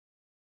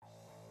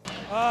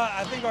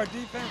I think our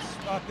defense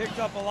picked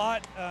up a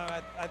lot.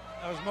 I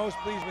was most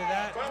pleased with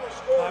that.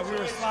 We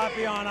were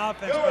sloppy on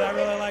offense, but I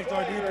really liked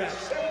our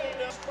defense.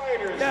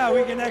 Yeah,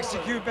 we can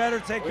execute better,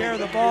 take care of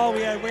the ball.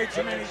 We had way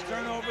too many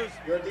turnovers,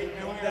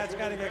 and that's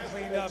got to get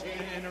cleaned up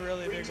in a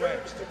really big way.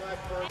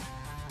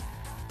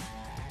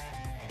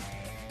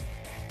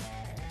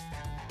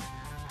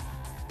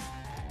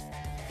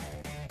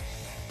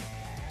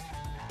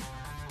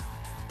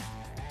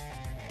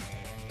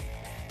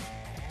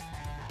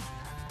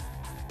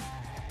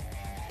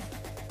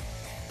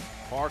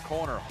 Far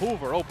corner,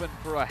 Hoover open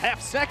for a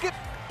half second.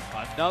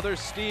 Another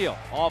steal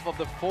off of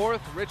the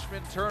fourth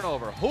Richmond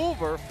turnover.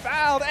 Hoover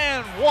fouled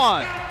and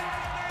one.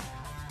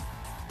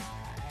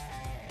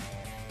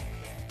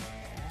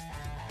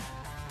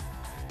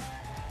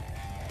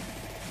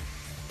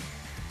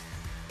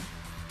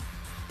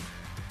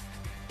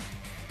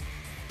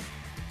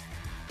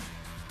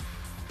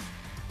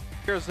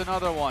 Here's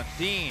another one.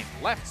 Dean,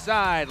 left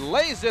side,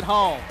 lays it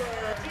home.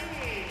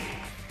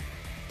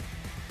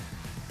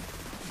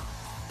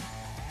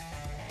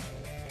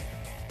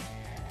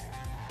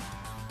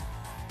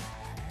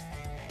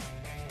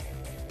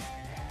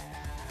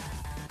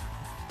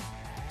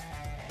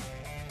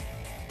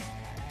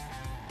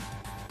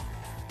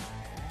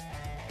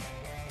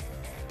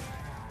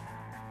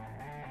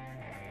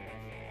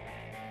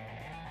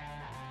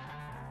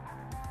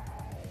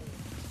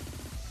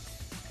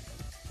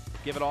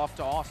 Give it off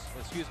to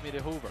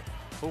to Hoover.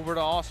 Hoover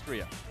to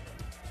Austria.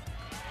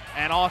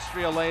 And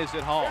Austria lays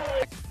it home.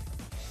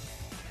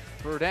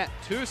 Burdett,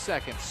 2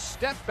 seconds.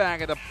 Step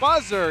back at the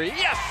buzzer.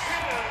 Yes!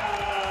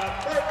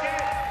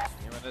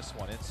 Here in this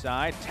one,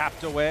 inside,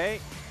 tapped away.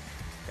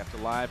 Got to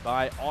lie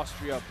by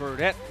Austria.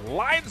 Burdett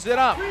lines it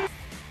up.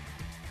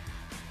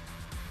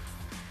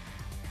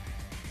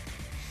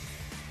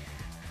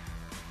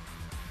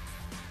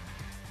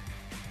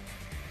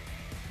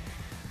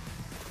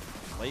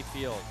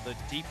 Layfield, the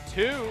deep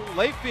two.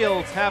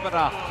 Layfield's having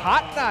a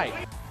hot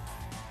night.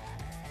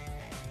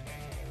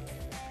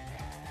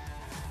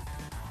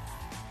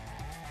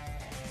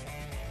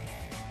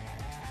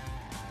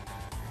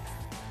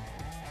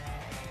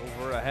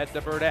 Over ahead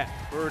to Burdett.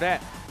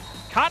 Burdett,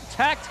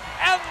 contact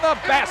and the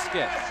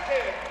basket.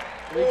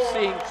 We've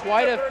seen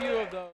quite a few of those.